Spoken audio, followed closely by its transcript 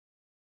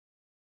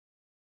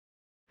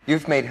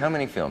You've made how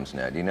many films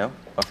now? Do you know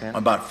offhand?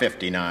 About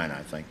 59,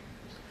 I think.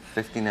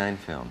 59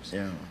 films.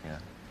 Yeah.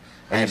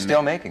 And you're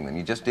still making them.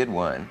 You just did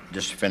one.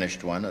 Just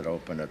finished one that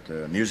opened at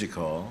the Music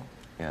Hall.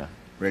 Yeah.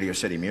 Radio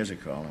City Music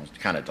Hall. I was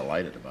kind of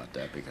delighted about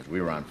that because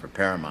we were on for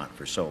Paramount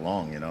for so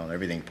long, you know.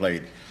 Everything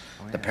played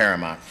the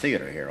Paramount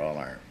Theater here, all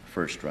our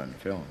first-run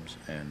films.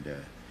 And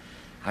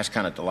I was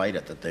kind of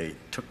delighted that they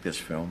took this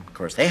film. Of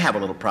course, they have a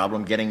little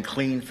problem getting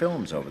clean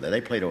films over there.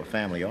 They play to a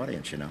family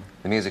audience, you know.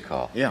 The Music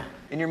Hall. Yeah.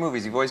 In your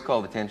movies, you've always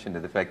called attention to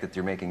the fact that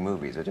you're making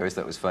movies, which I always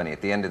thought was funny.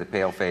 At the end of The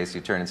Pale Face,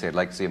 you turn and say, I'd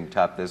like to see him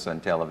top this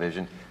on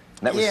television.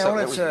 And that was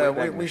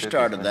we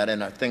started that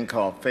in a thing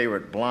called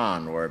Favorite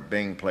Blonde, where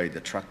Bing played the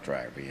truck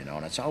driver, you know,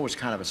 and it's always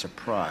kind of a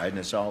surprise, and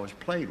it's always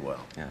played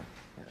well. Yeah.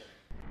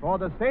 For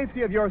the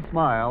safety of your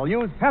smile,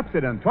 use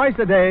Pepsodent twice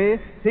a day.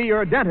 See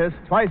your dentist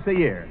twice a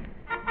year.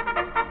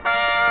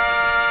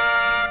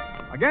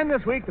 Again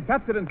this week, the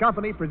Pepsodent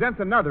Company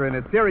presents another in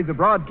its series of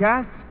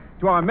broadcasts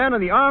to our men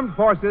in the armed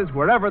forces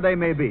wherever they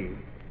may be.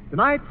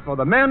 Tonight, for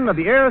the men of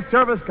the Air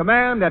Service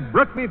Command at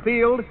Brookby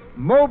Field,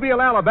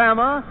 Mobile,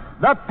 Alabama,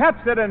 the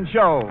Pepsodent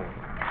Show.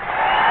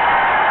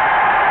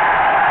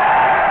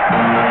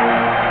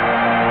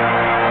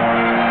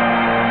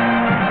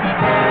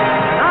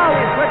 Now we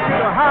switch you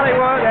to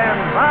Hollywood and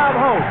Bob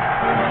Hope.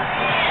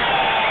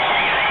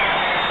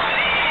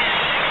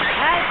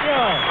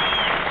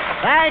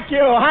 Thank you.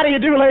 How do you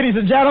do, ladies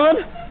and gentlemen?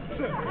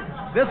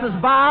 This is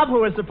Bob,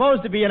 who is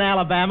supposed to be in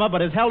Alabama,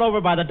 but is held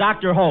over by the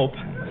Dr. Hope.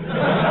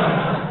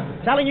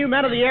 Telling you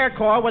men of the Air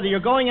Corps, whether you're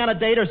going on a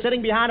date or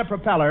sitting behind a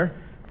propeller,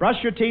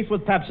 brush your teeth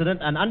with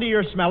Pepsodent, and under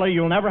your smeller,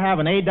 you'll never have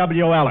an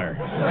AWLer.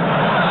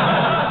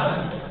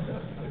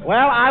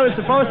 Well, I was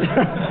supposed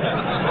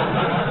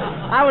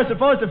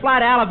to fly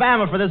to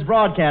Alabama for this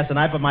broadcast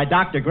tonight, but my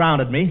doctor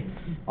grounded me.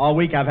 All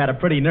week I've had a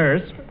pretty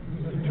nurse.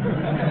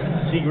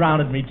 She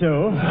grounded me,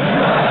 too.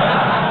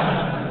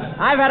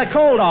 I've had a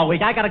cold all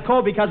week. I got a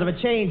cold because of a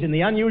change in the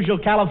unusual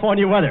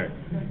California weather.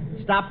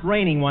 It stopped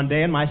raining one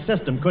day, and my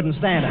system couldn't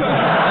stand it.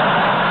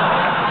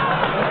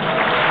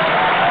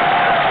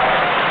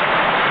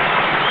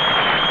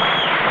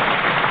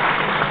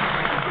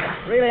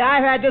 Really,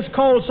 I've had this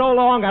cold so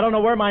long, I don't know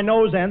where my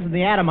nose ends and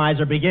the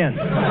atomizer begins.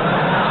 How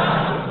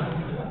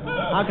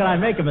could I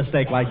make a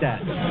mistake like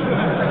that?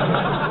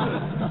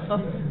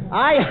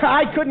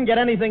 I couldn't get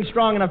anything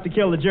strong enough to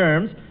kill the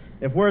germs.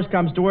 If worse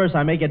comes to worse,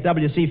 I may get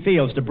W.C.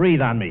 Fields to breathe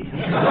on me.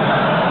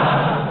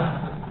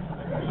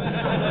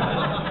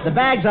 The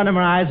bags under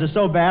my eyes are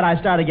so bad, I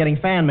started getting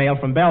fan mail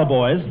from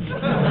bellboys.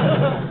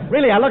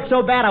 Really, I looked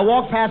so bad, I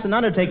walked past an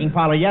undertaking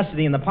parlor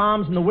yesterday, and the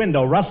palms in the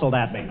window rustled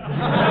at me.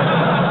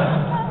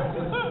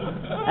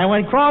 And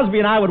when Crosby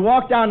and I would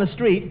walk down the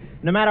street,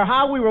 no matter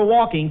how we were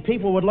walking,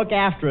 people would look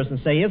after us and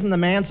say, isn't the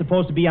man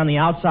supposed to be on the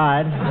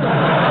outside?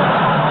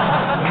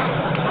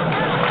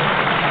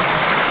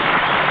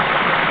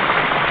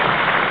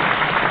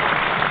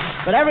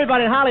 But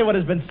everybody in Hollywood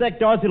has been sick.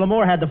 Dorothy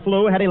Lamour had the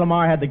flu. Hedy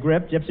Lamarr had the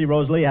grip. Gypsy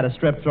Rose Lee had a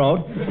strep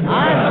throat.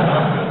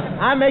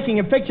 I'm making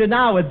a picture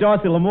now with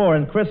Dorothy Lamour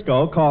in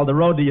Crisco called The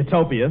Road to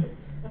Utopia.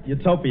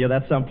 Utopia,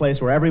 that's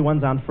someplace where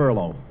everyone's on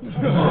furlough.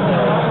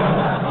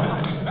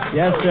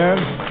 Yes, sir.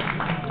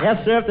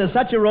 Yes, sir. If there's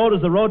such a road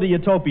as the Road to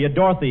Utopia,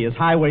 Dorothy is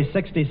Highway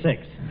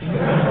 66.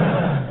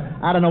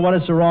 I don't know what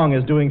it's so wrong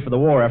is doing for the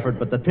war effort,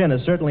 but the pin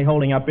is certainly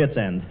holding up its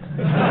end.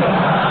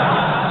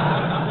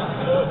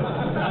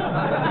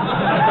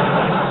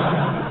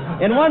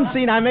 In one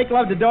scene, I make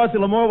love to Dorothy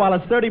Lamour while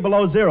it's 30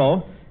 below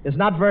zero. It's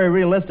not very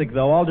realistic,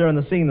 though. All during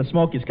the scene, the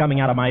smoke is coming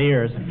out of my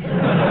ears.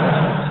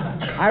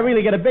 I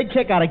really get a big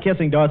kick out of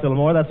kissing Dorothy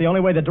Lamour. That's the only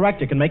way the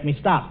director can make me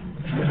stop.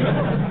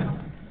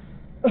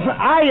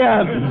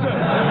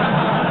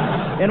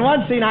 In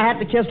one scene, I had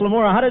to kiss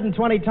Lamour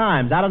 120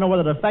 times. I don't know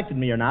whether it affected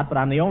me or not, but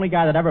I'm the only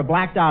guy that ever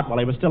blacked out while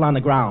he was still on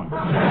the ground. But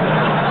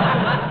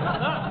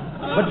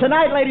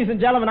tonight, ladies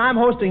and gentlemen, I'm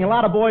hosting a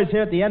lot of boys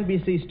here at the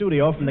NBC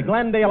studio from the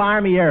Glendale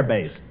Army Air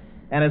Base.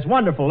 And it's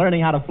wonderful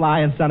learning how to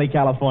fly in sunny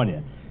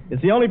California.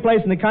 It's the only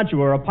place in the country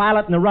where a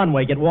pilot and a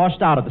runway get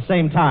washed out at the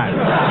same time.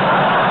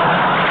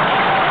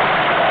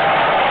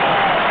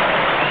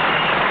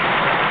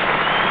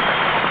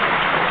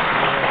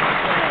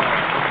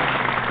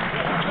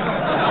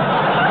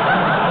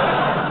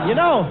 You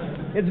know,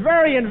 it's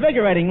very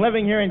invigorating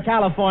living here in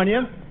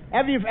California.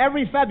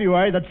 Every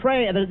February, the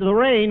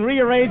rain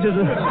rearranges...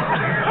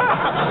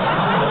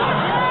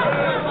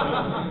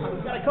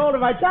 Got a cold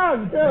in my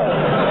tongue, too.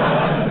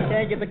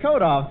 Can't get the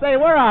coat off. Say,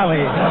 where are we?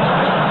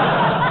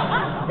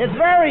 It's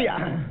very...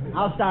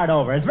 I'll start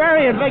over. It's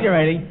very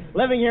invigorating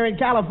living here in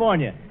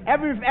California.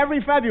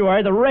 Every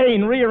February, the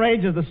rain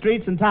rearranges the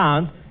streets and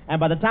towns, and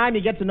by the time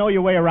you get to know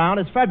your way around,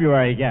 it's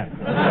February again.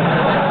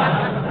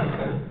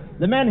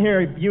 The men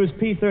here use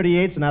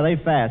P-38s, and now they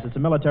fast. It's a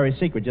military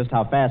secret just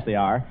how fast they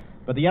are.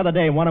 But the other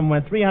day, one of them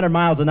went 300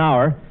 miles an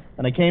hour,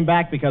 and they came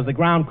back because the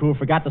ground crew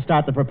forgot to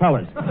start the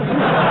propellers.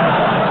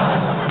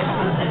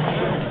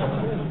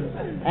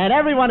 And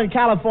everyone in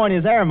California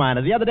is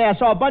air-minded. The other day, I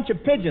saw a bunch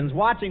of pigeons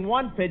watching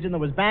one pigeon that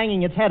was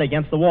banging its head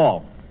against the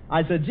wall.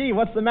 I said, gee,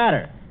 what's the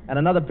matter? And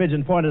another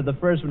pigeon pointed at the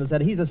first one and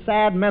said, he's a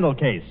sad mental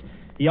case.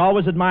 He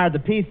always admired the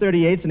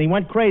P-38s, and he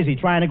went crazy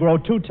trying to grow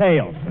two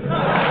tails. Thank you.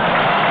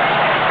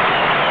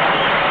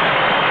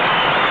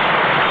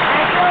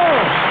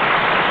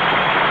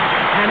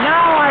 And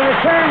now I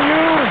return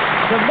you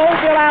to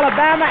Mobile,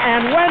 Alabama,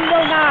 and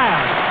Wendell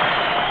Niles.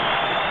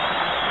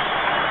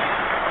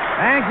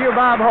 Thank you,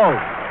 Bob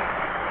Hope.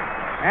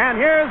 And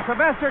here's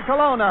Professor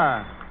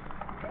Colonna.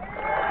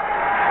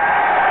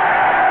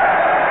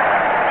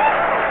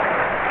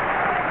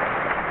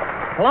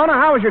 Colonna,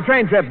 how was your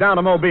train trip down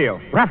to Mobile?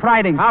 Rough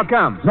riding. How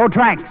come? No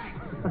tracks.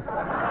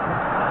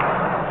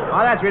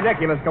 Oh, that's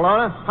ridiculous,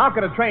 Colonna. How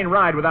could a train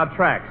ride without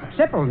tracks?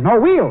 Simple. No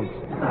wheels.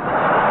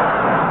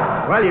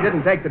 Well, you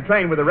didn't take the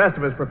train with the rest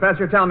of us,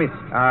 Professor. Tell me,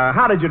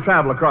 how did you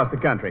travel across the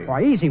country?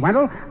 Why, easy,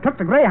 Wendell. Took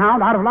the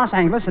Greyhound out of Los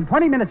Angeles, and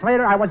 20 minutes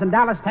later, I was in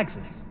Dallas,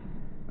 Texas.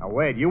 Now,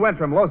 wait, you went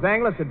from Los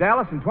Angeles to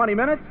Dallas in 20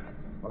 minutes?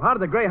 Well, how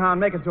did the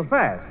Greyhound make it so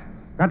fast?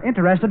 Got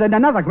interested in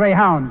another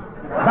Greyhound.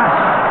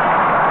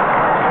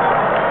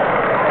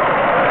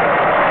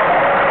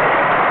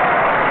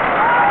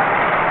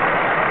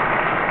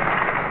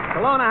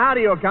 Colonna, how do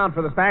you account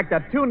for the fact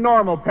that two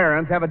normal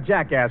parents have a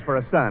jackass for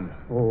a son?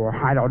 Oh,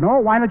 I don't know.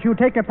 Why don't you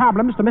take your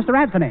problems to Mr.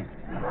 Anthony?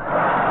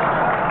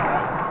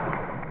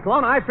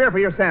 Colonna, I fear for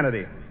your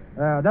sanity.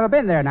 Never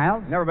been there,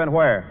 Niles. Never been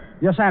where?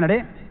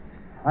 Yosemite.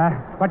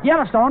 But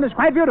Yellowstone is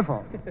quite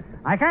beautiful.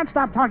 I can't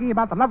stop talking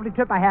about the lovely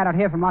trip I had out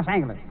here from Los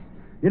Angeles.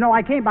 You know,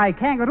 I came by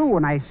kangaroo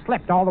and I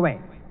slept all the way.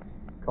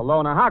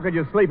 Colonna, how could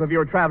you sleep if you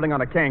were traveling on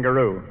a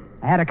kangaroo?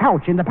 I had a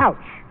couch in the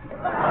pouch.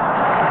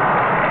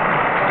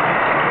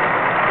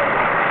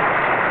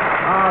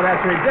 Oh,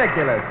 that's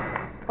ridiculous.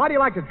 Why do you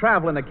like to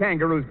travel in a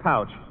kangaroo's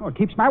pouch? Oh, it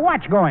keeps my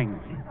watch going.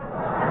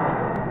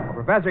 Well,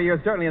 Professor,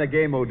 you're certainly in a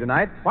gay mood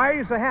tonight. Why are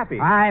you so happy?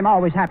 I'm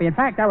always happy. In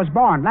fact, I was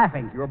born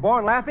laughing. You were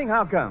born laughing?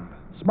 How come?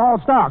 Small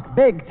stalk,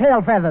 big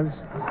tail feathers.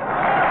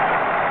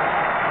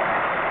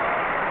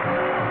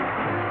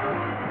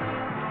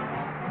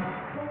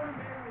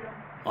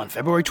 On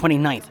February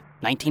 29th,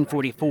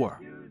 1944,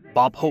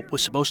 Bob Hope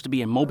was supposed to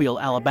be in Mobile,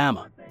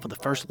 Alabama for the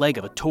first leg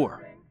of a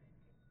tour.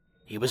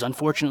 He was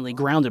unfortunately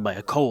grounded by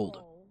a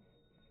cold.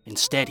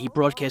 Instead, he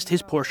broadcast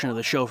his portion of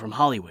the show from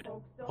Hollywood,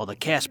 while the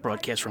cast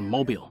broadcast from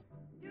Mobile.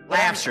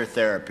 Laughs are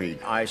therapy.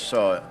 I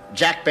saw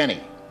Jack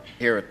Benny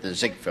here at the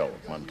Ziegfeld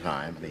one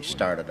time. He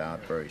started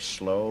out very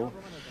slow,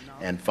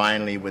 and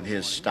finally, with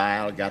his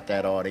style, got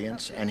that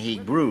audience, and he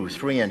grew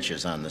 3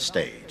 inches on the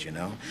stage, you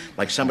know,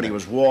 like somebody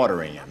was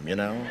watering him, you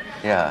know?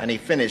 Yeah. And he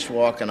finished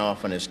walking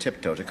off on his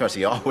tiptoes. Of course,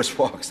 he always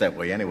walks that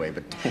way anyway,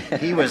 but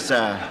he was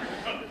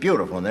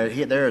beautiful, and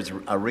there's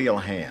a real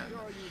hand.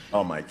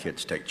 All my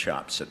kids take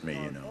chops at me,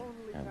 you know.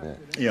 I bet.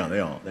 Yeah, they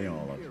all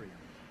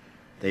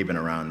they've been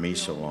around me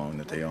so long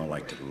that they all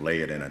like to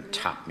lay it in and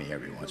top me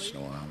every once in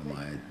a while.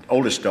 My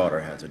oldest daughter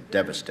has a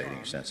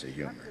devastating sense of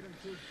humor.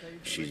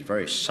 She's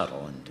very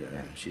subtle and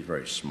she's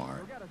very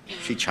smart.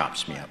 She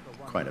chops me up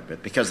quite a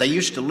bit because they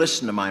used to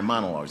listen to my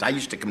monologues. I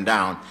used to come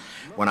down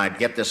when I'd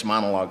get this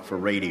monologue for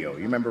radio.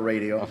 You remember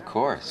radio? Of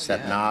course. It's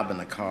that knob in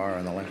the car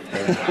on the left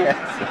there. Yes,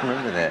 I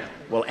remember that.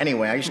 Well,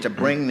 anyway, I used to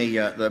bring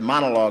the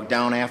monologue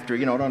down after,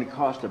 you know, it only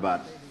cost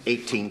about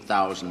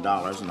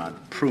 $18,000, and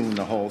I'd prune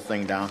the whole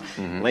thing down,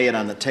 lay it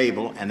on the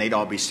table, and they'd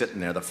all be sitting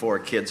there, the 4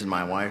 kids and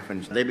my wife,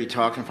 and they'd be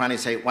talking, finally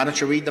say, why don't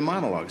you read the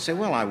monologue? I'd say,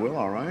 well, I will,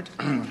 all right.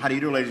 How do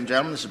you do, ladies and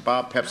gentlemen? This is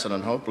Bob Pepsin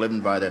and Hope,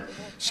 living by the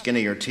skin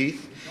of your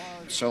teeth,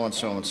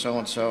 so-and-so and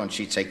so-and-so, and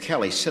she'd say,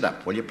 Kelly, sit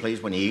up, will you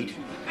please, when you eat?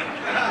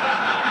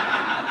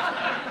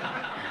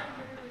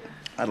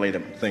 I'd lay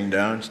the thing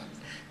down.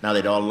 Now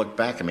they'd all look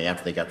back at me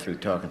after they got through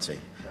talking and say,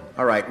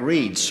 all right,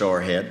 read,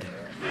 sorehead.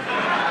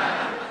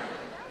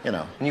 You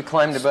know. And you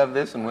climbed above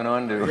this and went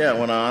on to... Yeah,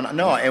 went on.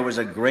 No, it was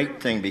a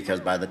great thing because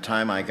by the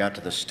time I got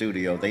to the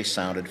studio, they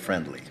sounded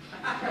friendly.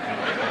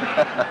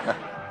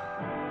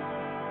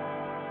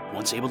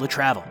 Once able to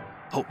travel,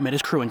 Hope met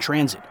his crew in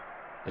transit,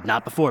 but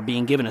not before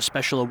being given a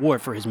special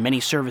award for his many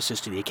services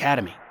to the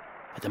Academy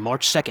at the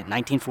March 2nd,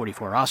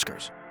 1944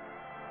 Oscars.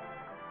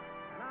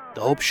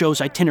 The Hope Show's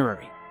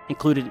itinerary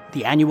included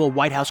the Annual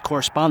White House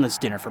Correspondents'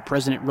 dinner for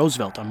President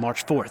Roosevelt on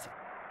March 4th.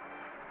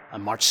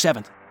 On March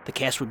 7th, the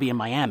cast would be in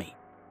Miami.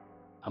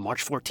 On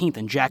March 14th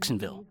in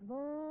Jacksonville.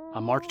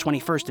 On March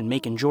 21st in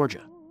Macon,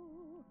 Georgia.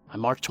 On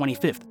March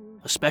 25th,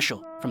 a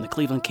special from the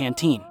Cleveland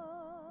Canteen.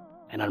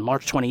 And on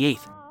March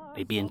 28th,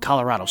 they'd be in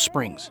Colorado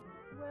Springs.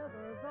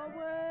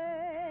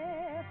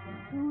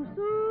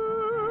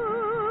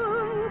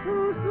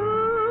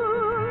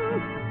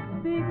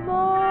 Speak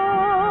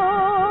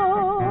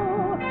low,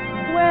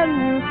 when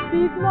you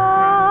speak low,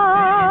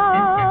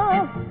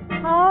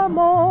 our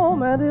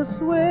moment is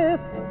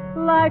swift,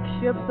 like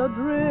ships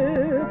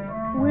adrift.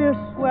 We're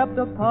swept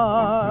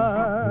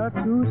apart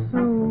too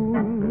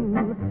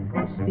soon.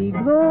 Speak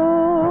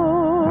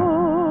low,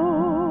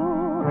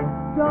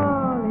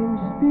 darling,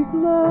 speak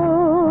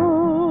low.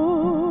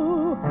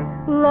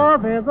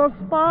 Love is a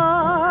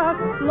spark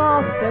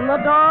lost in the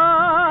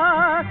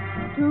dark.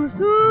 Too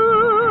soon,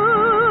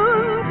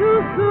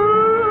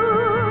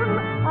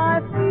 I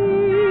feel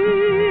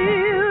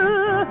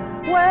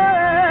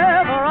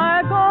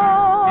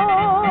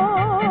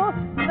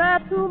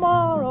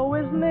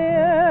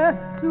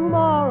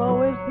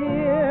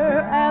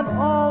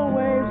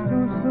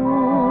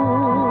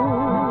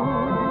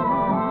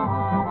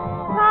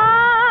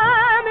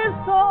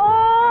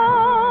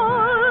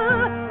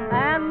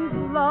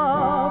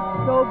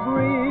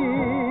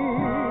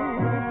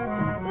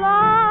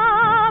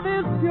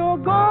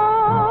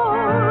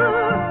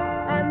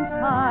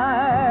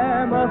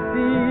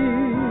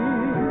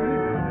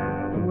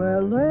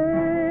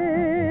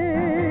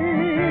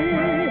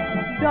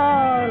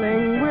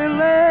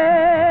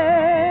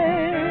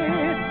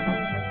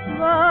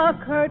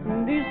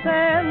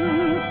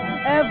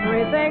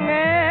everything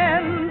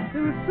ends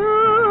too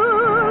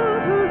soon,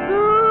 too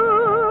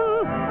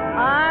soon.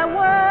 I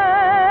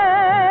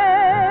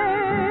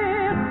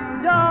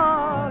wait,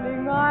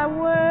 darling, I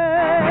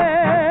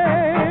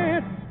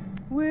wait.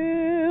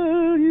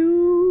 Will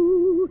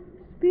you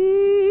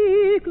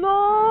speak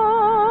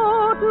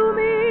low to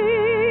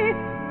me?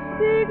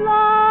 Speak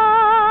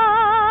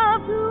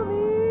love to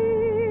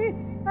me,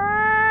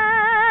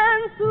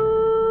 and soon.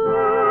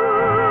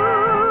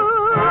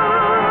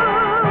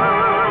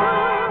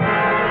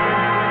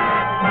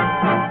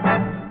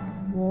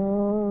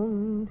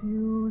 Won't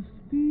you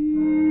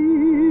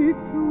speak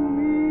to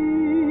me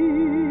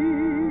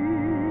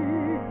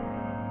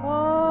of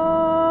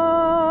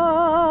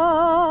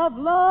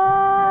love?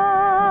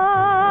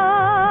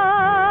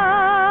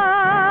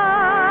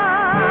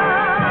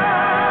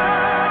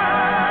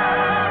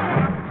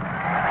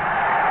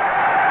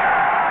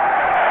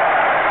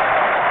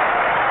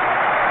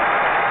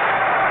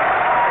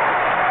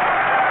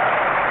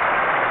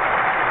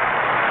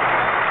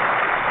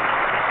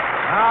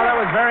 Well, that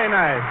was very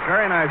nice.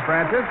 Very nice,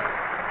 Francis.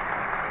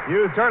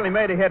 You certainly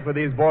made a hit with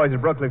these boys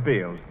at Brooklyn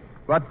Field.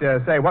 But,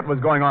 say, what was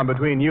going on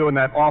between you and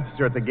that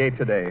officer at the gate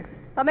today?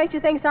 What makes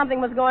you think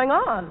something was going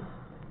on?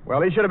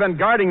 Well, he should have been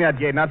guarding that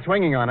gate, not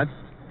swinging on it.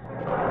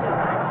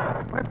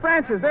 Why,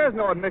 Francis, there's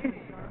no admission.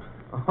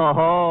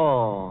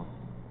 Oh.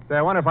 Say,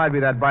 I wonder if I'd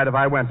be that bright if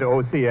I went to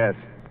OCS.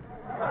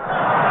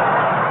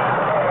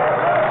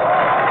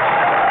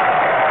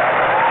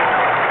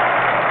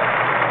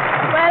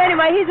 Well,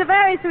 anyway, he's a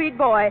very sweet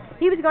boy.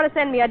 He was going to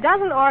send me a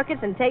dozen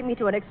orchids and take me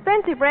to an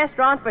expensive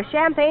restaurant for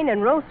champagne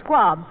and roast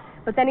squab.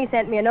 But then he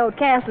sent me a note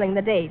canceling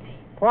the date.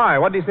 Why?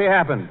 What did he say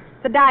happened?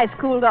 The dice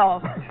cooled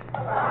off. You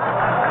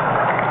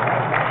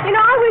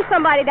know, I wish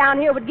somebody down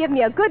here would give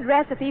me a good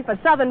recipe for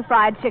southern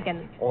fried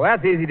chicken. Oh,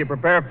 that's easy to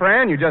prepare,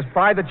 Fran. You just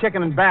fry the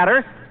chicken in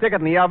batter, stick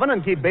it in the oven,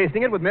 and keep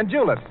basting it with mint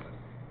juleps.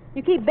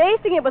 You keep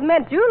basting it with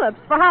mint juleps?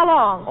 For how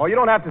long? Oh, you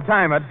don't have to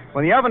time it.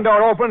 When the oven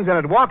door opens and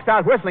it walks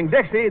out whistling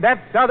Dixie, that's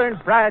southern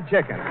fried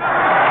chicken.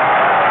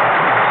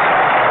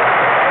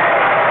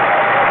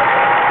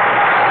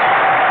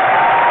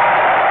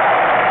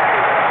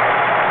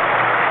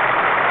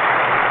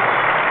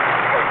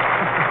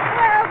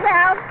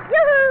 Well,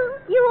 yoo-hoo,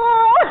 you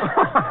all.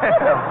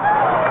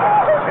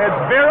 It's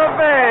Vera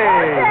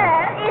Bay.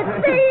 There, it's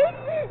me,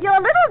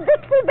 your little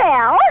Dixie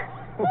Belle.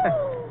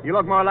 You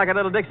look more like a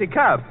little Dixie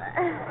cup.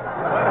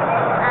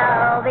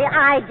 Oh, the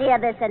idea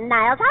of this, and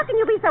Niles. How can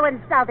you be so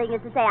insulting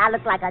as to say I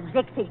look like a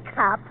Dixie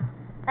cup?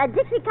 A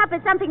Dixie cup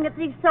is something that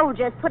these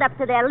soldiers put up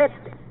to their lips.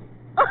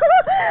 Oh,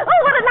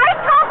 what a nice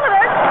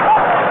compliment!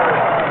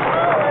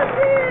 Oh,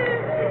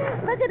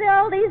 dear. Look at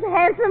all these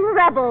handsome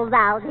rebels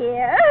out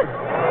here.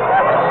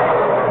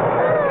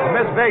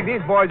 Miss Big,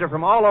 these boys are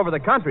from all over the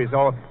country,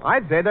 so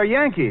I'd say they're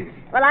Yankees.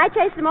 Well, I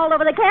chased them all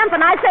over the camp,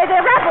 and I'd say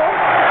they're rebels.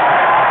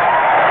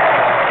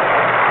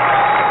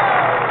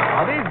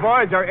 Now, these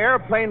boys are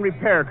airplane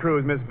repair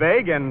crews, Miss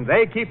Big, and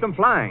they keep them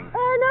flying.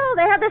 Oh, no,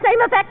 they have the same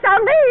effect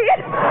on me.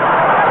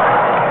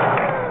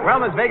 Well,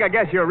 Miss Big, I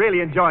guess you're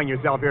really enjoying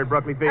yourself here at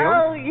Brooklyn Field.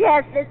 Oh,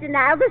 yes, Mr.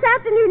 Niles. This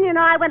afternoon, you know,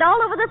 I went all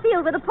over the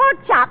field with a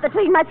pork chop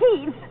between my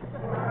teeth.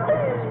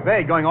 Miss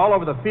Big, going all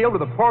over the field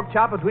with a pork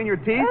chop between your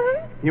teeth?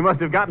 Uh-huh. You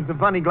must have gotten some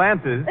funny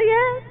glances.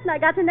 Yes, and I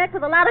got to neck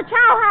with a lot of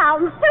chow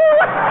hounds, too.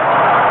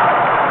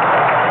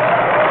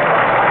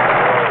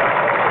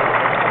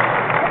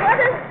 What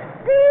a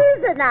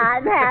season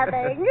I'm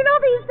having. You know,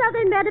 these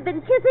southern men have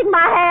been kissing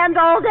my hand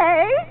all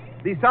day.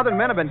 These southern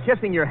men have been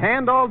kissing your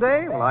hand all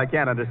day? Well, I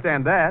can't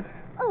understand that.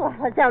 Oh,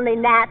 well, it's only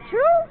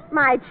natural.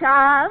 My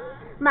charm,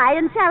 my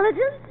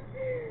intelligence.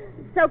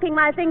 Soaking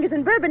my fingers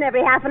in bourbon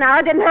every half an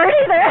hour didn't hurt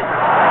either.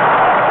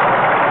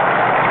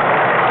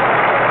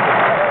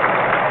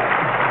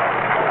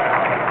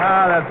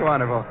 Ah, that's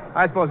wonderful.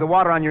 I suppose the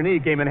water on your knee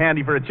came in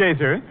handy for a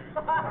chaser.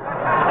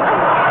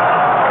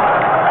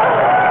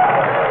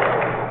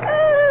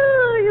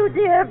 Oh, you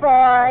dear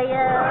boy.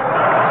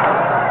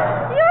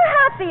 You're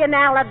happy in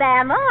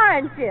Alabama,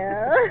 aren't you?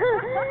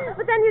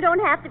 But then you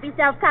don't have to be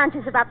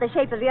self-conscious about the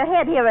shape of your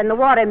head here in the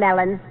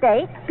watermelon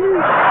state.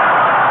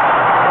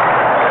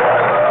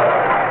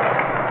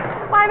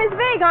 Why, Miss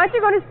Big, aren't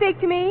you going to speak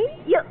to me?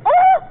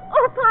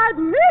 Oh,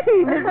 pardon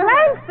me, Miss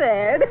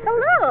Langsford.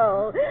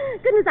 Hello.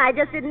 Goodness, I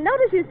just didn't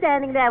notice you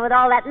standing there with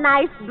all that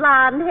nice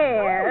blonde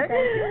hair. Oh,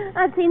 thank you.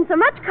 I've seen so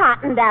much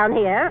cotton down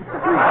here.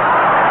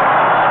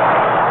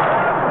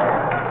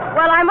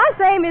 Well, I must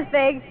say, Miss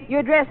Big,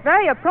 you're dressed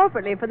very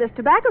appropriately for this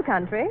tobacco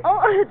country.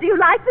 Oh, do you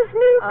like this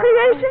new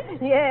creation?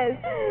 Yes.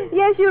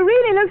 Yes, you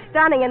really look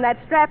stunning in that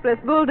strapless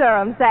Bull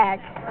Durham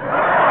sack.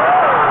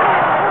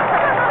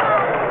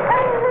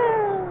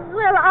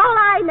 Well, all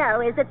I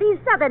know is that these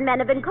southern men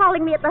have been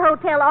calling me at the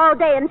hotel all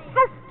day and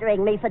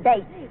pestering me for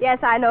dates. Yes,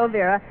 I know,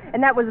 Vera.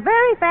 And that was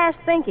very fast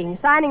thinking,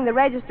 signing the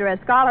register as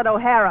Scarlett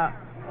O'Hara.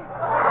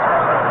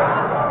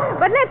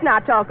 But let's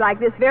not talk like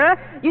this, Vera.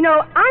 You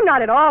know, I'm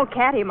not at all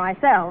catty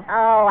myself.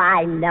 Oh,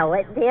 I know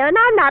it, dear, and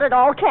I'm not at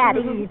all catty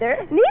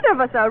either. Neither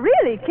of us are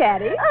really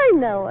catty. I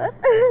know it.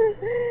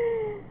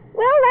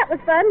 Well, that was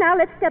fun. Now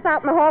let's step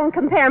out in the hall and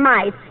compare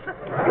mice.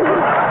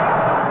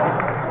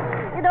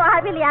 You know, I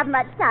really haven't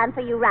much time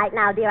for you right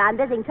now, dear. I'm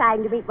busy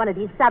trying to meet one of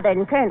these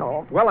southern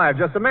colonels. Well, I have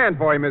just a man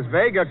for you, Miss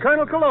Vague,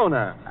 Colonel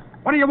Colonna.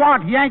 What do you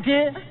want,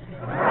 Yankee?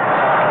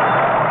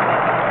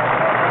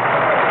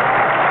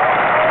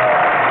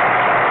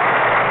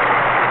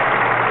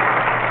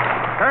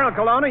 Colonel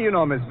Colonna, you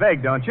know Miss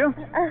Vague, don't you?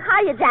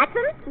 Hiya,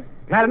 Jackson.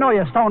 Glad to know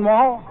you,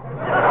 Stonewall.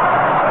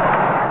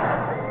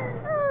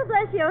 Oh,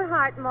 bless your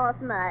heart,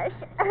 Moth Mush.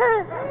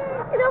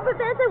 You know,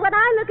 Professor, when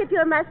I look at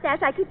your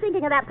mustache, I keep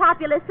thinking of that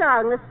popular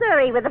song, The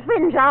Surrey with the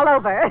Fringe All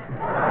Over.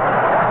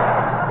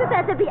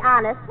 Professor, be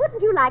honest.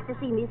 Wouldn't you like to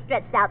see me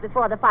stretched out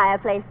before the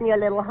fireplace in your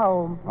little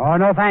home? Oh,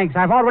 no thanks.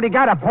 I've already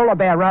got a polar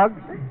bear rug.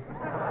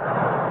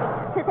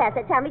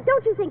 Professor, tell me,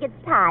 don't you think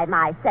it's time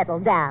I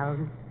settled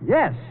down?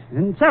 Yes,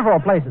 in several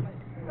places.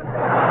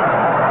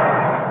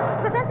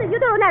 Professor, you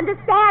don't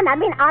understand. I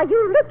mean, are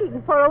you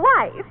looking for a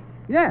wife?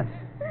 Yes.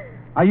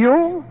 Are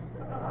you?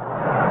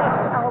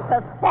 Oh,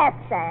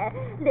 Professor,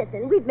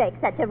 listen, we'd make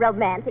such a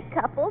romantic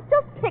couple.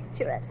 Just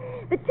picture it.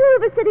 The two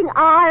of us sitting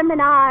arm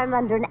in arm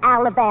under an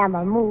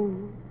Alabama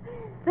moon.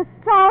 The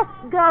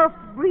soft Gulf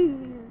breeze.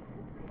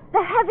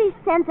 The heavy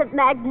scent of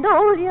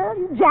magnolia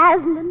and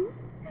jasmine.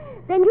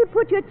 Then you'd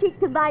put your cheek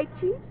to my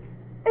cheek,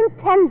 and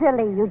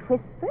tenderly you'd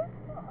whisper.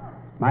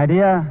 My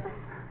dear,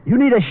 you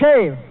need a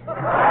shave.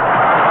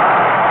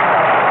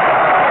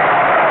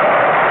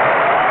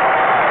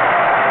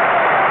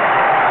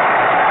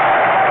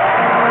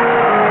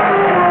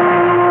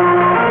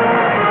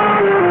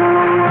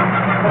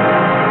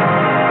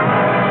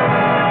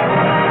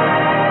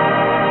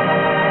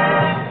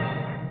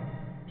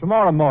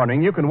 Tomorrow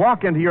morning, you can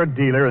walk into your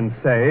dealer and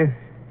say,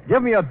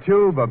 "Give me a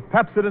tube of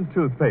Pepsodent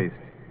toothpaste,"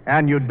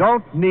 and you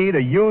don't need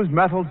a used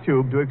metal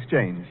tube to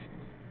exchange.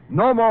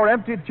 No more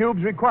empty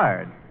tubes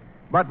required.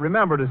 But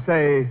remember to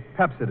say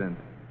Pepsodent,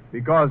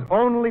 because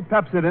only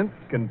Pepsodent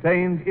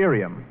contains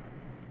irium.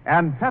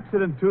 And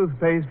Pepsodent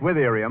toothpaste with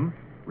irium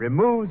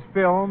removes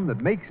film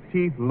that makes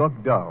teeth look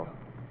dull.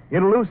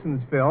 It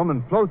loosens film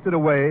and floats it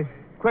away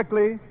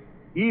quickly,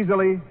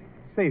 easily,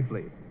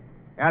 safely.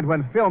 And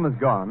when film is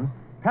gone,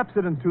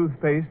 Pepsodent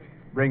toothpaste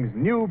brings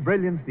new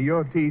brilliance to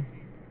your teeth,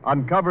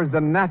 uncovers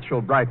the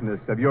natural brightness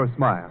of your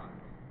smile.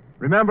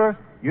 Remember,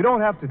 you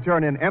don't have to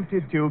turn in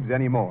empty tubes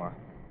anymore.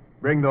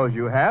 Bring those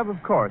you have,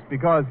 of course,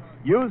 because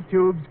used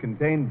tubes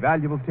contain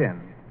valuable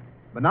tin.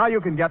 But now you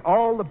can get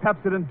all the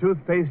Pepsodent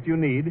toothpaste you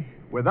need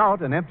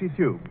without an empty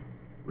tube.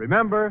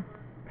 Remember,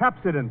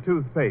 Pepsodent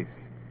toothpaste,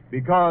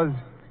 because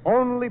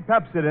only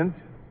Pepsodent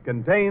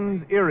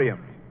contains irium.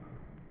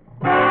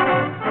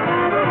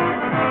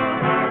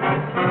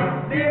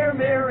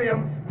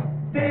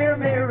 Dear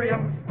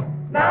Miriam,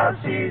 now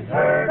she's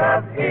heard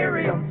of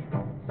irium,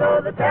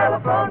 so the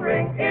telephone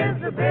ring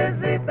is a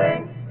busy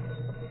thing.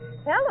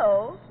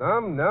 Hello.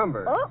 Some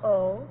number.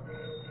 Uh-oh.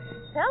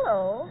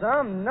 Hello.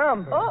 Some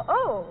number.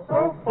 Uh-oh.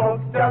 So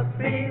folks just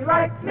be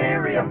like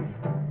Miriam.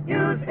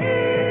 Use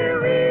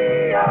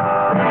irium.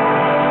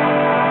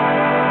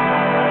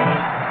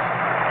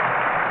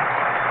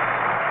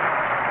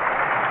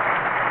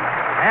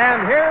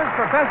 And here's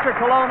Professor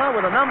Colonna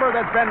with a number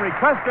that's been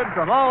requested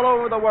from all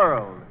over the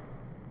world.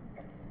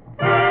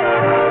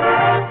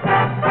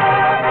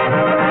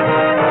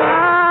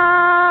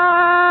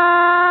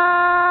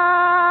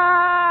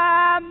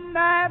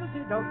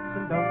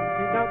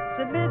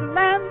 Little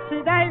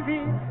Nancy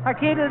Davy, a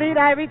kiddly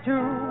davy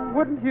too,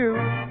 wouldn't you?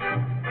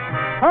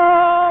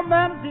 Oh,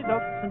 Nancy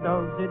dots and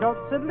dozy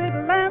dots, and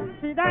little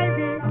Nancy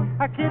Davy,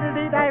 a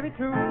kiddly davy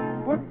too,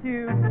 wouldn't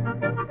you?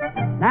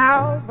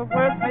 Now the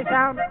words may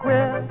sound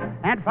queer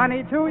and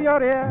funny to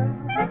your ear,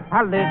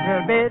 a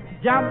little bit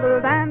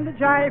jumbled and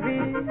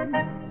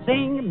jivey.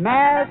 Sing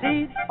mares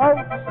eat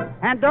oats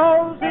and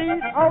does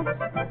eat oats,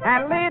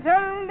 and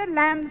little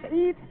lambs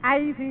eat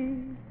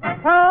ivy.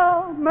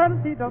 Oh,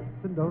 Nancy dots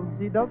and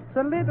dozy dots,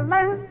 a little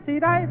lambs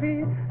eat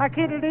ivy, a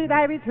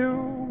kiddly-divey too,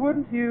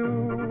 wouldn't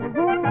you?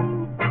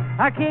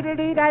 A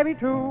kiddly-divey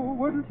too,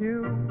 wouldn't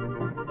you?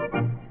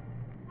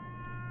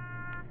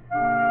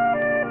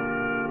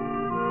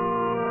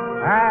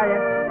 Ah,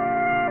 yes.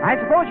 I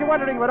suppose you're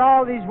wondering what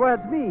all these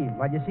words mean.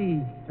 Well, you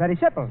see, it's very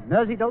simple.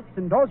 Nosy dotes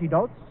and dozy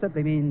dotes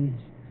simply means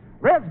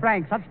rails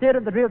blank, such steer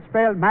in the drill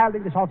spell,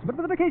 milding the salts, but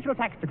with an occasional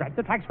tax to track,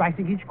 the tracks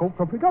rising each coat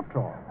from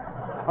pregoptro.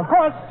 Of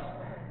course,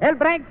 El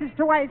Branks is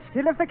to white,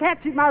 still if the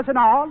cat's in mouse and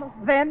all,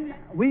 then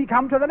we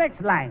come to the next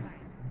line.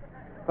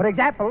 For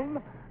example,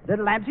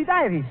 little Lamsey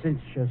Divey, since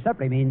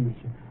simply means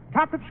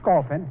top of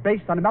scorpion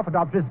based on a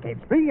Muffadog Briscape,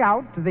 bringing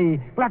out to the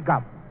blood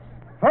gums.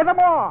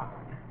 Furthermore,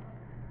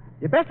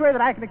 the best way that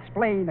I can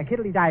explain a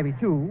kiddly divey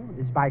too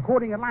is by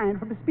quoting a line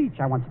from a speech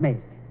I once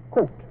made.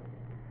 Quote,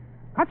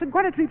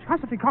 Consequently,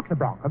 constantly cock the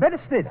bronc, a very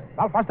strid,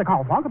 I'll fuss the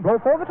cow funk and blow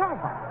for the tar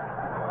funk.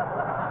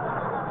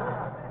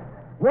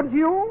 Wouldn't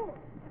you?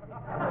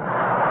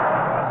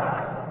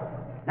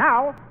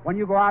 Now, when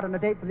you go out on a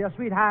date with your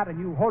sweetheart and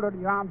you hold her in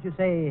your arms, you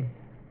say,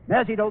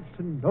 Mercy dotes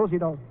and dozy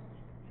dotes.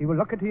 She will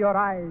look into your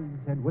eyes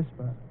and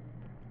whisper,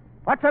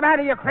 What's the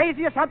matter, you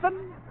crazy or something?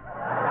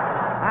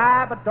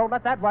 But don't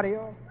let that worry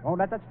you. Don't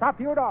let that stop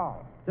you at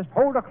all. Just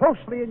hold her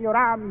closely in your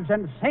arms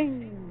and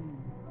sing.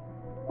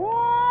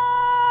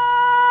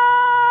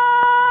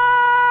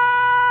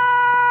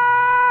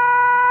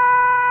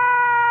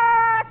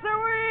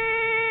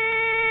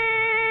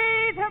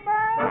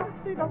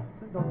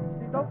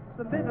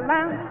 Little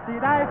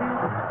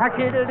Nancy-divey, a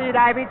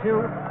kiddly-divey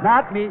too,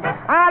 not me.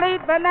 I'll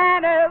eat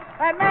bananas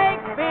and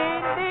make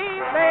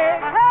believe they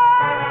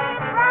came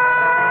from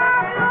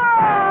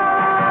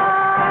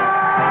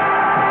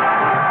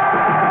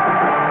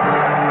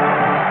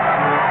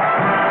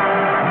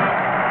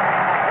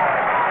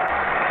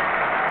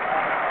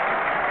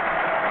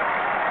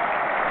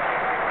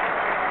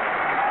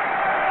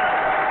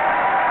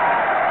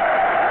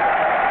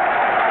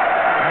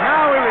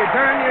Now we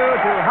return you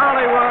to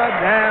Hollywood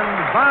and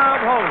Bob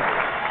Hope.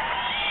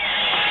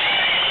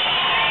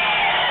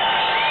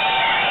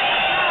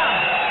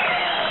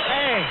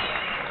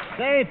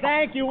 Say,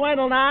 thank you,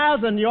 Wendell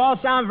Niles, and you all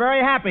sound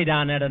very happy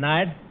down there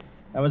tonight.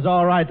 That was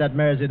all right, that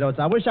Mersey Dotes.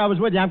 I wish I was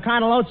with you. I'm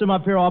kind of lonesome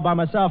up here all by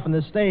myself on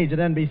this stage at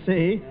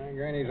NBC.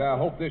 Grannies, I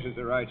hope this is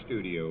the right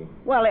studio.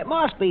 Well, it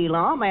must be,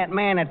 Lum. That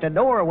man at the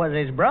door was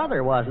his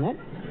brother, wasn't it?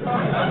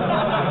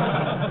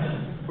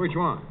 Which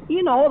one?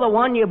 You know, the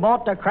one you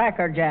bought the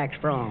Cracker Jacks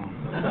from.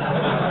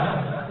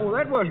 Oh,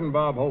 that wasn't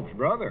Bob Hope's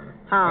brother.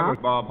 Huh? That was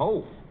Bob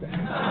Hope.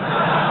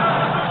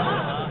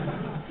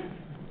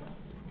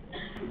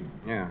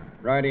 Yeah,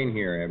 right in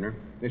here, Abner.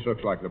 This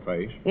looks like the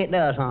place. It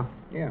does, huh?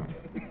 Yeah.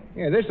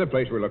 Yeah, this is the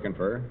place we're looking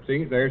for.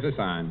 See, there's the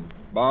sign.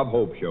 Bob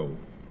Hope Show.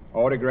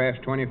 Autographs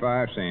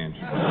 25 cents.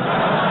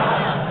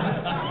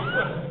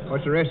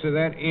 What's the rest of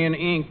that? In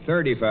ink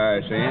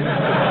 35 cents.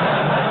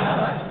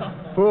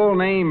 Full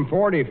name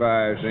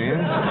 45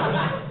 cents.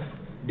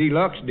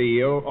 Deluxe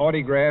deal,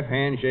 autograph,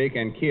 handshake,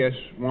 and kiss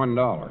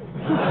 $1.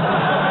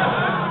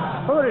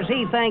 Who does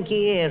he think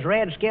he is,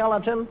 Red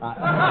Skeleton?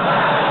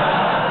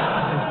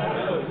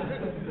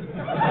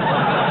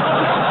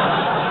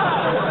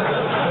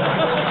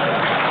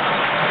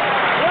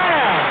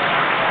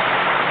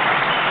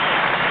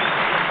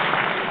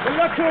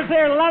 Look who's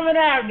there, loving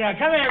Abner.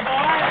 Come here, boy.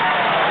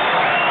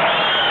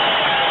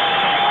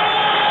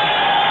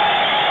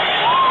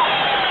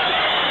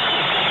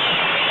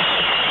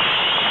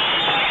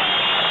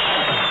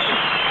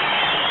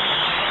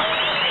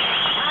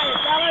 Hiya,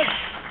 fellas.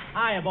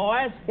 Hiya,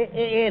 boys.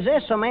 Is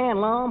this a man,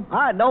 Lum?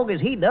 I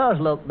doggers, he does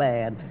look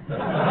bad.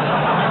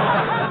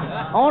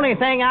 Only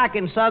thing I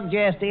can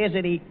suggest is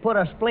that he put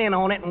a splint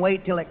on it and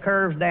wait till it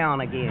curves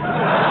down again.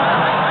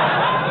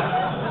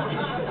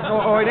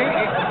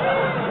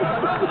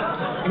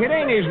 It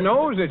ain't his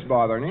nose that's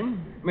bothering him.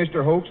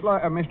 Mr. Hope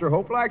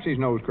likes his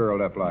nose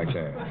curled up like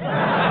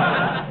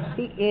that.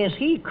 Is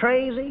he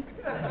crazy?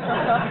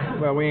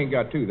 Well, we ain't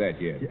got to that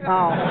yet.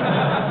 Oh.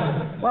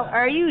 Well,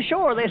 are you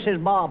sure this is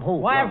Bob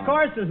Hope? Why, of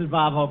course this is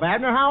Bob Hope.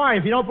 Abner, how are you?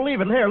 If you don't believe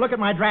it, here, look at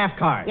my draft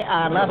card. Yeah,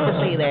 I'd love to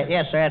see that.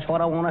 Yes, sir, that's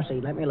what I want to see.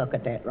 Let me look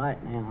at that right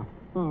now.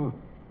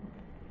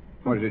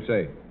 What does it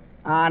say?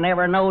 I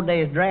never knowed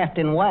they was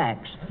drafting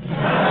wax.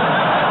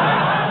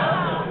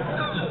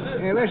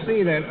 Yeah, let's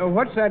see that.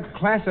 What's that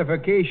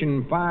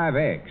classification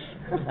 5X?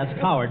 That's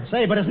coward.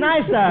 Say, but it's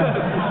nice,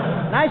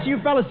 nice of you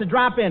fellas to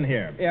drop in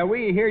here. Yeah,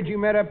 we heard you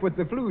met up with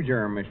the flu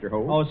germ, Mr.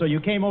 Hope. Oh, so you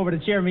came over to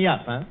cheer me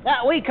up, huh?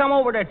 We come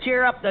over to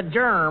cheer up the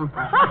germ.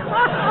 All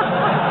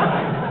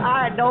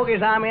right,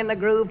 doggies, I'm in the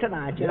groove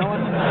tonight, you know what?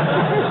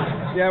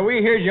 Yeah,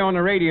 we heard you on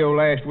the radio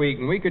last week,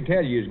 and we could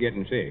tell you was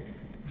getting sick.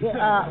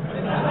 Yeah,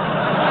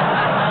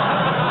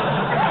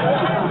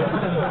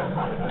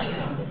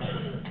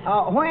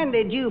 when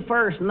did you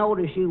first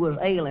notice you was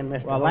ailing,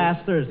 Mr. Well, Hope?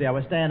 last Thursday I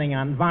was standing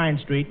on Vine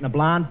Street, and a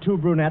blonde, two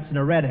brunettes, and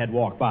a redhead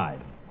walked by.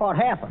 What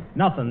happened?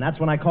 Nothing. That's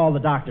when I called the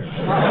doctor.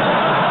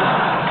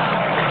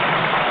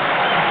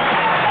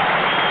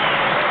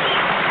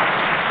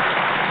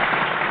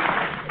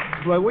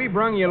 Well, we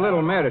brung you a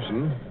little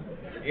medicine.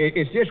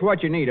 It's just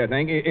what you need, I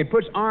think. It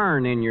puts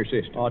iron in your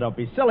system. Oh, don't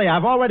be silly.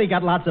 I've already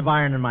got lots of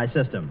iron in my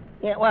system.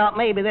 Yeah, well,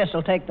 maybe this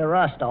will take the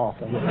rust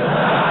off of it.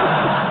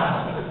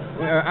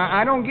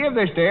 I don't give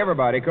this to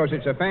everybody because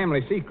it's a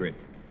family secret.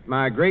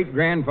 My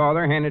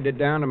great-grandfather handed it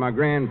down to my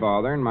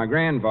grandfather, and my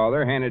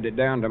grandfather handed it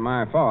down to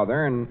my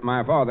father, and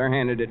my father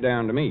handed it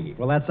down to me.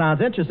 Well, that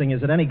sounds interesting.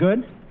 Is it any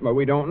good? Well,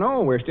 we don't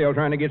know. We're still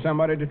trying to get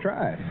somebody to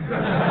try it.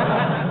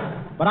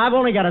 But I've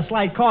only got a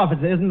slight cough.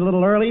 Isn't it a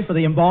little early for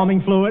the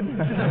embalming fluid?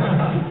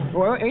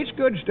 Well, it's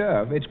good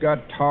stuff. It's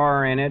got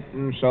tar in it,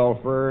 and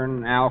sulfur,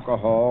 and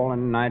alcohol,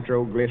 and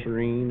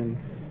nitroglycerine, and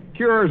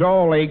cures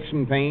all aches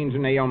and pains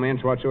and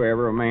ailments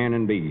whatsoever of man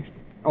and beast.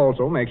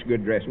 Also makes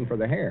good dressing for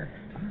the hair.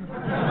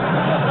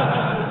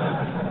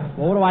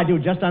 Well, what do I do?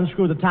 Just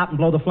unscrew the top and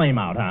blow the flame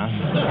out, huh?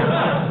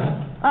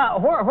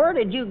 Where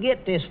did you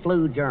get this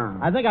flu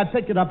germ? I think I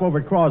picked it up over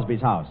at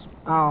Crosby's house.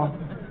 Oh.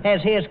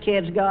 Has his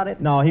kids got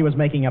it? No, he was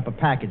making up a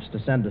package to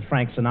send to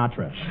Frank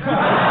Sinatra.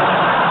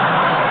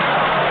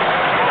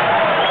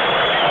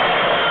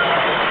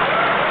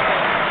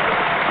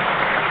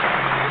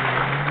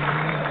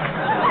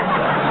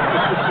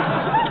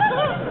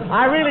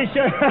 I really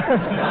should.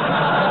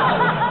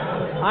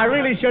 I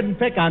really shouldn't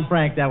pick on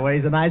Frank that way.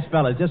 He's a nice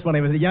fella. It's just when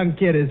he was a young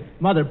kid, his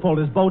mother pulled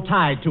his bow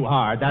tie too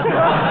hard. That's what...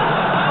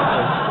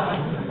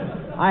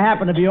 I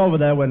happened to be over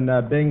there when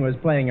Bing was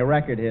playing a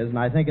record of his, and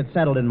I think it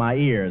settled in my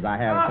ears. I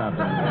have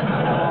something.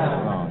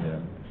 Oh, yeah.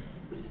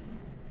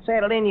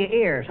 Settled in your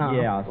ears, huh?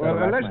 Yeah.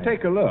 Well, let's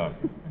take a look.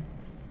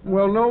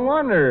 Well, no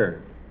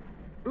wonder.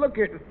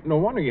 No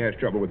wonder he has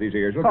trouble with his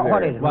ears. Look What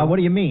there. is it? Well, what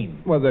do you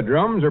mean? Well, the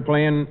drums are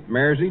playing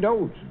Mersey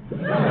Dotes.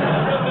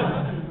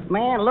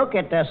 Man, look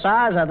at the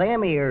size of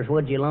them ears,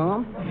 would you,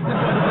 Lum?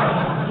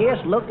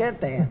 Just look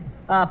at that.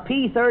 A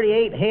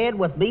P-38 head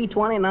with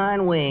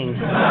B-29 wings.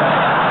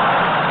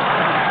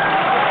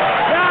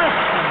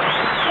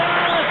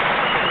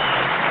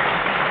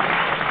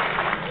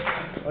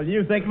 Well,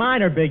 you think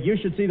mine are big. You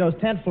should see those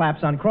tent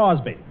flaps on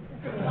Crosby.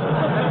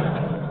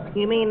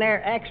 You mean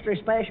they're extra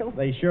special?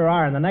 They sure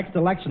are. In the next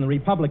election, the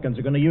Republicans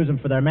are going to use them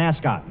for their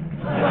mascot.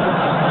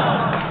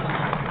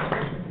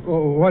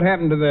 Well, what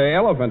happened to the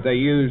elephant they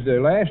used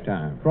last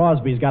time?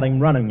 Crosby's got him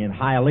running in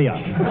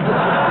Hialeah.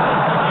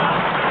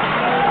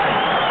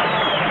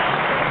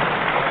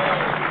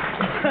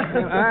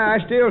 I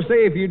still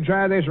say if you'd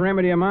try this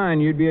remedy of mine,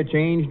 you'd be a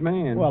changed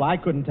man. Well, I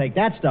couldn't take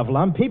that stuff,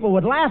 Lum. People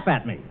would laugh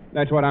at me.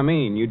 That's what I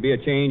mean. You'd be a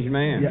changed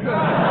man.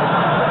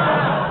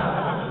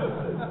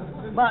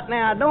 But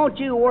now, don't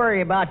you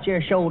worry about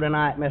your show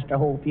tonight, Mr.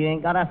 Hope. You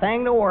ain't got a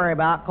thing to worry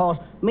about, 'cause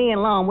me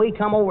and Lum, we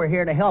come over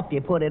here to help you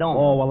put it on.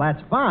 Oh, well,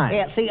 that's fine.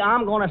 Yeah, see,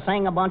 I'm going to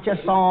sing a bunch of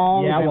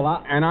songs. Yeah,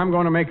 well, and I'm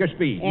going to make a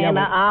speech. And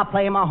I'll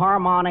play my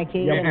harmonica.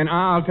 Yeah, and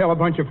I'll tell a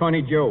bunch of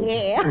funny jokes.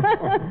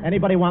 Yeah.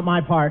 Anybody want my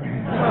part?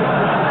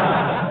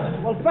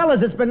 Well,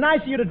 fellas, it's been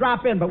nice of you to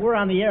drop in, but we're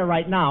on the air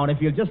right now, and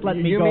if you'll just let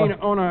me go... You mean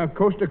on a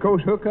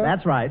coast-to-coast hookup?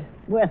 That's right.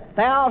 With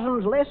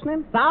thousands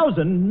listening?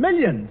 Thousands?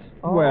 Millions?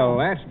 Oh. Well,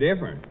 that's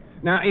different.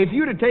 Now, if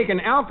you'd have taken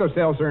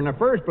Alka-Seltzer in the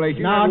first place,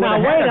 you Now, wait a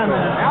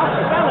minute.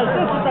 Fellas,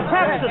 this is the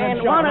Pepsi And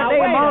show. one of Now, the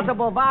wait a-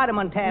 multiple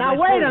vitamin tablets. Now,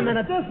 wait a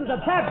minute. This is a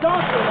Pep. Don't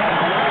do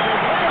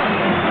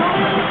that.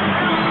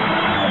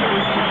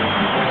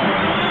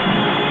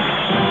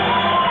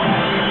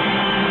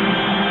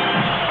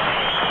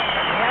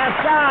 Yes,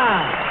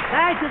 sir.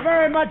 Thank you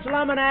very much,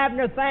 Lum and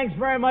Abner. Thanks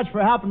very much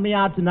for helping me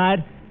out tonight.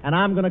 And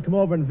I'm going to come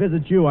over and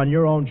visit you on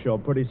your own show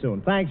pretty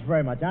soon. Thanks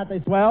very much. Aren't they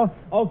swell?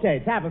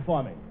 Okay, tap it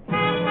for me.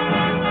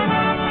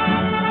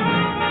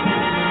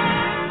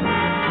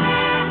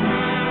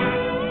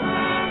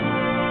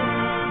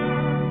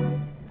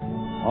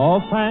 Oh,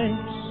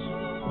 thanks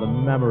for the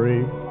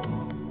memory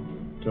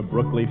to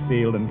Brookley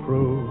Field and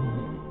crew.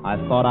 I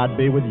thought I'd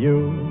be with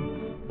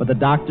you, but the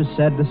doctor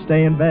said to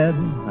stay in bed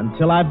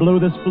until I blew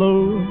this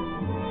flu.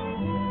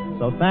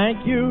 So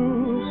thank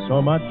you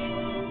so much.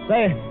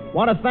 Say,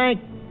 want to thank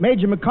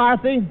Major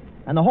McCarthy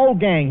and the whole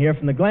gang here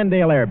from the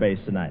Glendale Air Base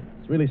tonight.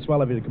 It's really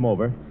swell of you to come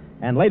over.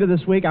 And later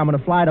this week, I'm going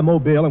to fly to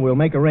Mobile, and we'll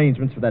make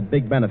arrangements for that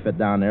big benefit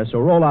down there. So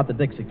roll out the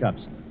Dixie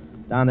Cups.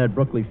 Down there at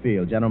Brookley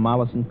Field, General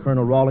Mollison,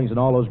 Colonel Rawlings, and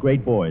all those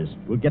great boys.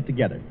 We'll get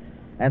together.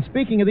 And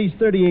speaking of these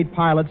 38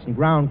 pilots and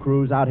ground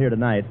crews out here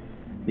tonight,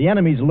 the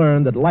enemy's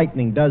learned that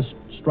lightning does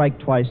strike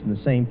twice in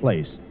the same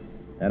place.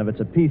 And if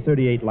it's a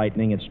P-38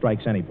 lightning, it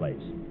strikes any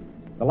place.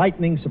 The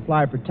lightning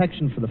supply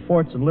protection for the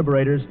forts and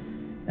liberators,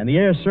 and the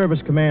Air Service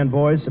Command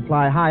boys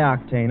supply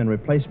high-octane and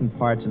replacement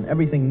parts and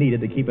everything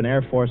needed to keep an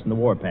Air Force in the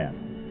warpath.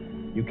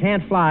 You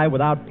can't fly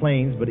without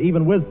planes, but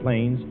even with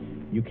planes,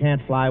 you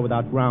can't fly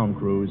without ground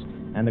crews.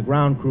 And the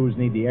ground crews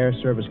need the Air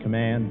Service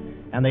Command,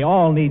 and they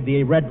all need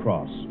the Red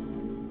Cross.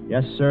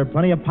 Yes, sir,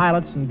 plenty of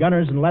pilots and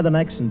gunners and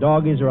leathernecks and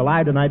doggies are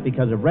alive tonight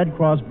because of Red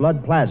Cross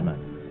blood plasma.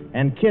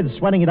 And kids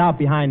sweating it out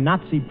behind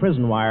Nazi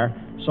prison wire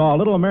saw a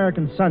little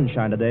American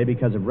sunshine today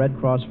because of Red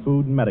Cross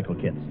food and medical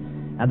kits.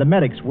 And the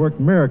medics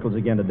worked miracles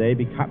again today,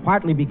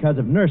 partly because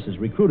of nurses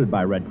recruited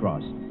by Red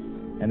Cross.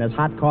 And there's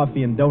hot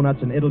coffee and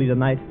donuts in Italy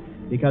tonight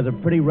because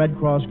of pretty Red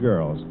Cross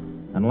girls,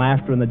 and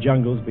laughter in the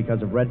jungles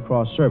because of Red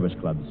Cross service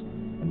clubs.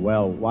 And,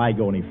 well, why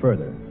go any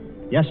further?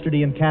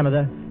 Yesterday in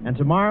Canada, and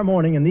tomorrow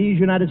morning in these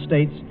United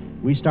States,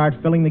 we start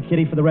filling the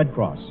kitty for the Red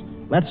Cross.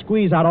 Let's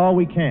squeeze out all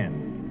we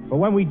can. For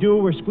when we do,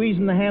 we're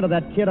squeezing the hand of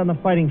that kid on the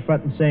fighting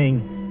front and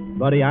saying,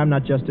 buddy, I'm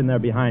not just in there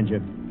behind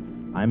you,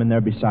 I'm in there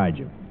beside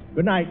you.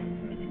 Good night.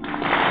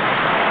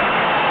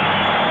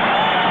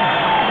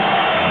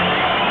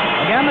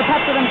 Again, the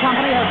Pepsi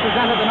Company has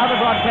presented another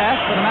broadcast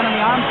for the men in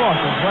the armed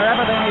forces,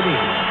 wherever they may be.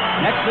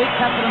 Next week,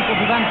 Pepsi will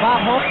present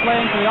Bob Hope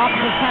playing for the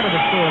Officers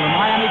Candidate School in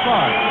Miami,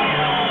 Florida.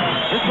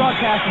 This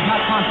broadcast does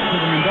not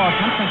constitute an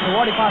endorsement since the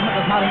War Department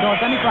does not endorse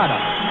any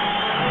product.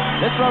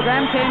 This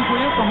program came to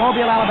you from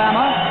Mobile,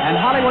 Alabama and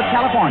Hollywood,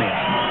 California.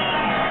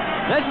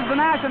 This is the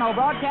National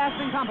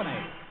Broadcasting Company.